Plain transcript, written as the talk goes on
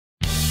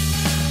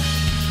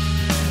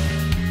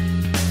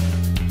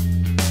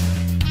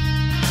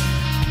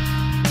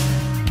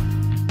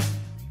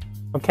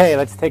Okay,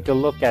 let's take a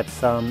look at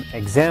some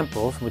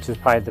examples, which is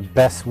probably the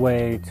best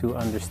way to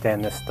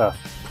understand this stuff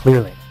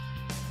clearly.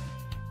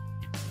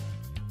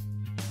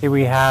 Here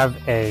we have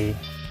a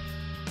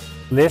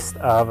list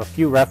of a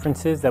few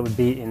references that would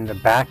be in the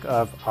back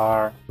of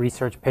our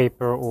research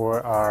paper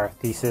or our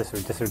thesis or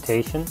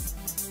dissertation.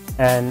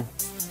 And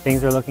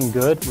things are looking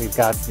good. We've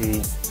got the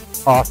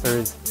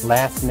author's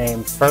last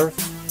name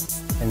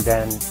first, and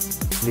then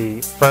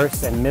the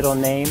first and middle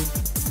name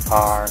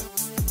are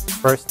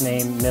first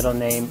name, middle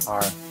name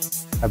are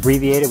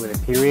abbreviated with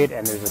a period,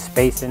 and there's a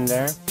space in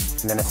there,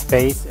 and then a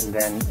space, and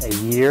then a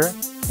year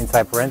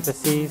inside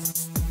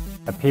parentheses,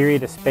 a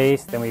period, a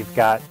space, then we've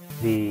got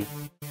the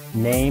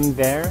name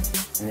there,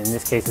 and in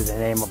this case it's the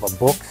name of a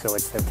book, so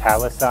it's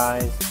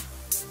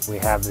italicized. We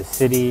have the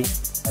city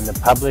and the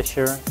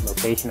publisher,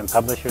 location and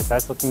publisher, so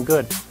that's looking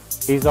good.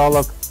 These all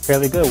look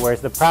fairly good.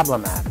 Where's the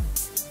problem at?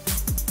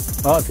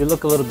 Well, if you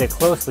look a little bit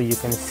closely, you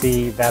can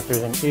see that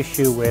there's an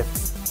issue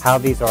with how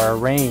these are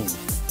arranged.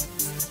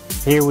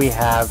 Here we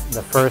have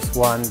the first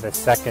one, the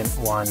second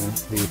one,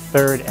 the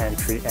third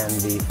entry, and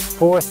the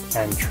fourth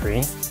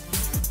entry.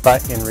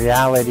 But in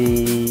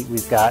reality,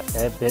 we've got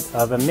a bit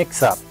of a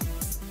mix-up.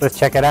 Let's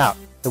check it out.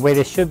 The way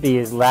this should be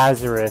is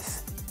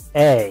Lazarus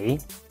A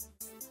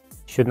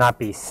should not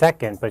be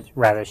second, but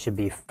rather should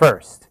be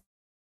first.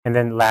 And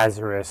then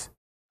Lazarus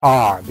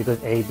R,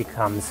 because A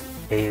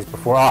is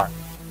before R.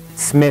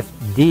 Smith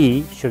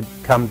D should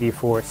come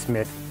before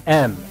Smith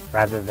M,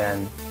 rather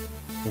than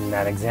in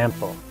that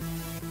example.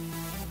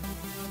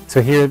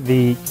 So here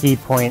the key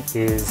point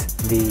is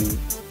the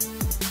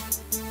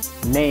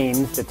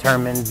names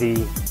determine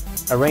the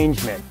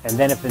arrangement. And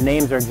then if the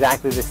names are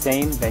exactly the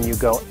same, then you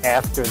go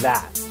after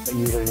that. But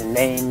usually the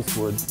names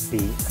would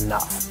be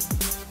enough.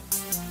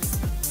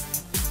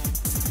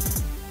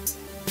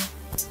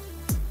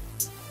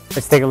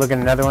 Let's take a look at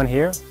another one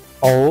here.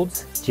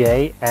 Olds,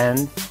 J,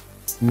 and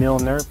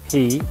Milner,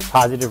 P,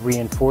 positive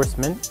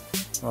reinforcement.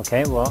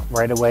 Okay, well,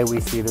 right away we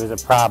see there's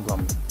a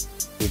problem.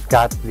 We've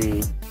got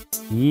the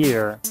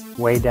year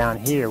way down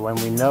here when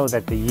we know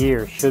that the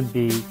year should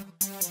be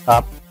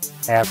up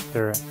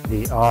after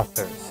the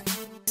authors.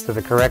 So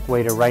the correct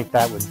way to write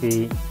that would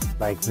be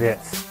like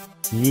this.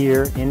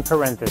 Year in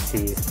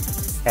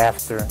parentheses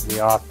after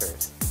the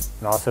authors.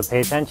 And also pay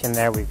attention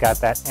there, we've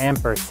got that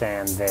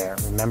ampersand there.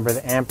 Remember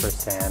the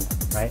ampersand,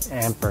 right?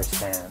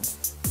 Ampersand.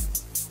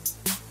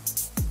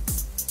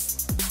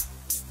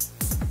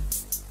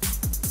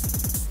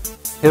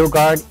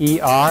 Hilgard,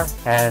 E.R.,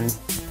 and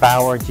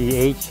Bauer,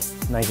 G.H.,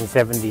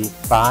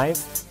 1975.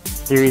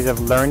 Theories of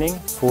Learning,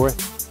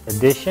 4th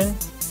edition.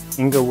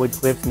 Inglewood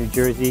Cliffs, New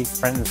Jersey,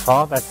 Prentice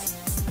Hall. That's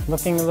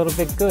looking a little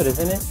bit good,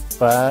 isn't it?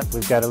 But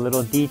we've got a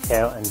little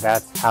detail, and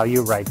that's how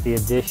you write the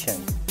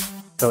edition.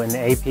 So in the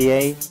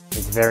APA,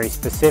 it's very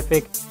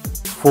specific.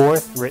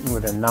 4th, written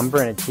with a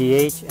number and a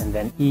TH, and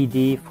then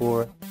ED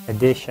for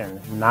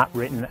edition, not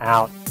written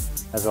out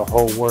as a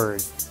whole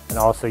word. And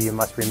also you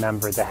must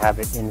remember to have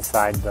it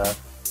inside the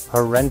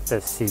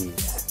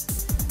parentheses.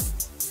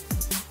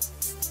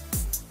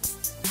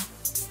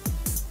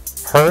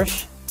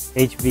 Hirsch,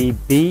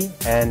 HVB,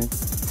 and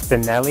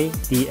Spinelli,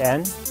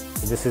 DN.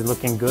 So this is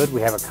looking good.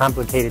 We have a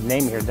complicated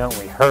name here, don't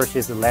we? Hirsch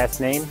is the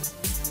last name.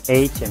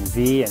 H and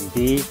V and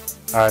B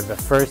are the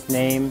first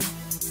name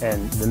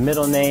and the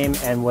middle name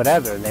and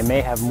whatever. They may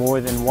have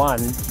more than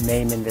one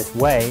name in this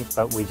way,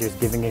 but we're just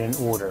giving it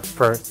in order.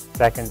 First,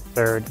 second,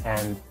 third,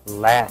 and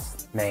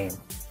last name.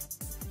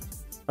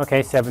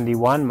 Okay,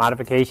 71,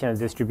 modification and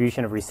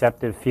distribution of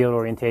receptive field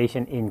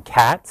orientation in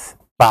cats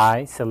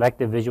by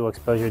selective visual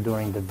exposure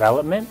during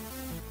development.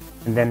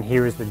 And then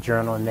here is the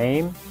journal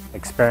name,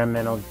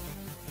 Experimental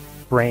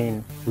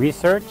Brain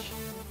Research,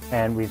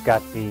 and we've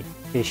got the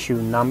issue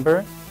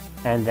number,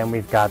 and then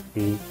we've got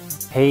the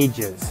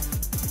pages.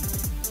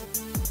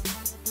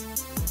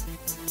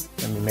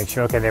 Let me make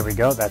sure, okay, there we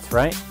go, that's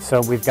right. So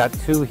we've got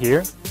 2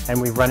 here,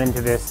 and we've run into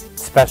this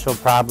special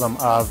problem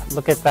of,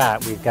 look at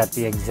that, we've got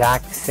the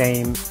exact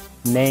same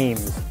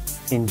names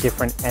in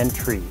different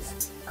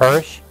entries.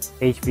 Hirsch,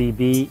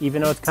 HVB,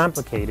 even though it's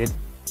complicated,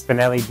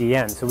 Spinelli,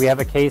 DN. So we have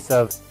a case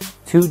of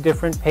 2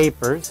 different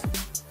papers,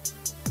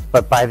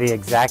 but by the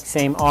exact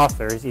same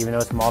authors, even though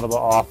it's multiple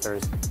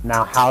authors.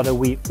 Now, how do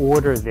we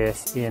order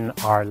this in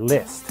our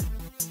list?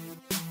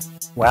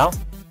 Well,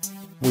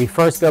 we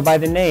first go by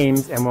the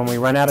names, and when we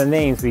run out of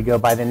names, we go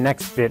by the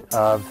next bit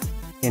of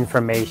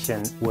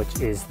information, which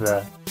is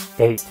the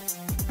date.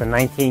 The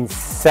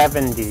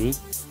 1970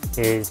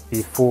 is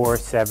before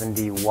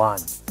 71.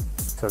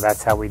 So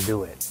that's how we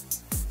do it.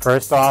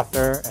 First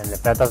author, and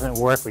if that doesn't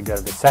work, we go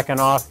to the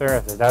second author.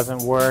 If it doesn't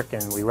work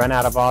and we run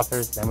out of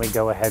authors, then we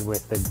go ahead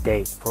with the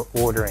date for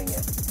ordering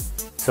it.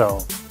 So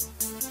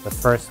the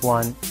first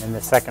one and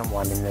the second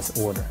one in this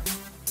order.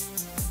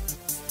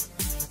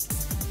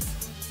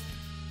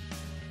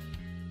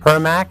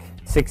 Permac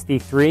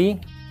 63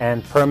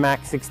 and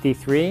Permac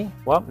 63.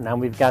 Well, now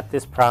we've got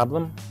this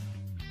problem.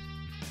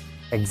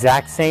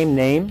 Exact same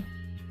name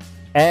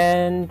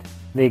and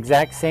the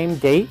exact same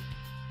date,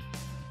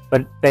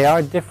 but they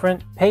are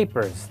different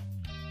papers.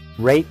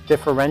 rate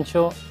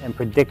differential, and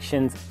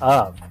predictions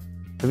of.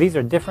 So these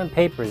are different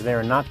papers. They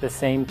are not the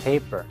same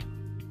paper.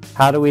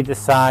 How do we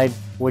decide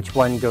which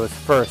one goes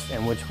first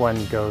and which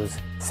one goes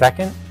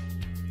second?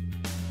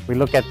 We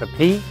look at the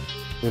P,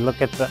 we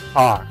look at the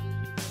R.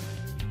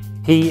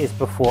 P is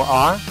before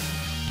R,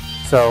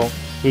 so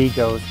P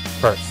goes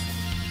first.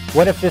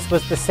 What if this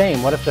was the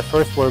same? What if the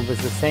first word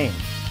was the same?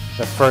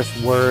 The first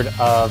word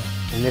of,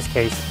 in this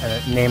case,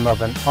 a name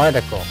of an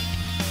article.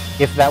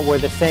 If that were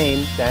the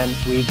same, then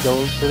we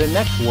go to the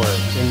next word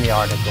in the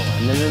article,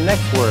 and then the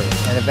next word,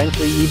 and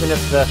eventually even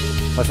if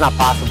well, it's not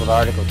possible the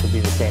article could be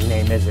the same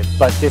name, is it?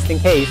 But just in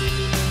case,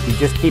 you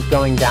just keep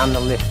going down the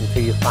list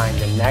until you find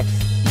the next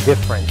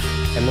difference,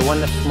 and the one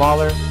that's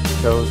smaller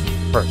goes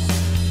first.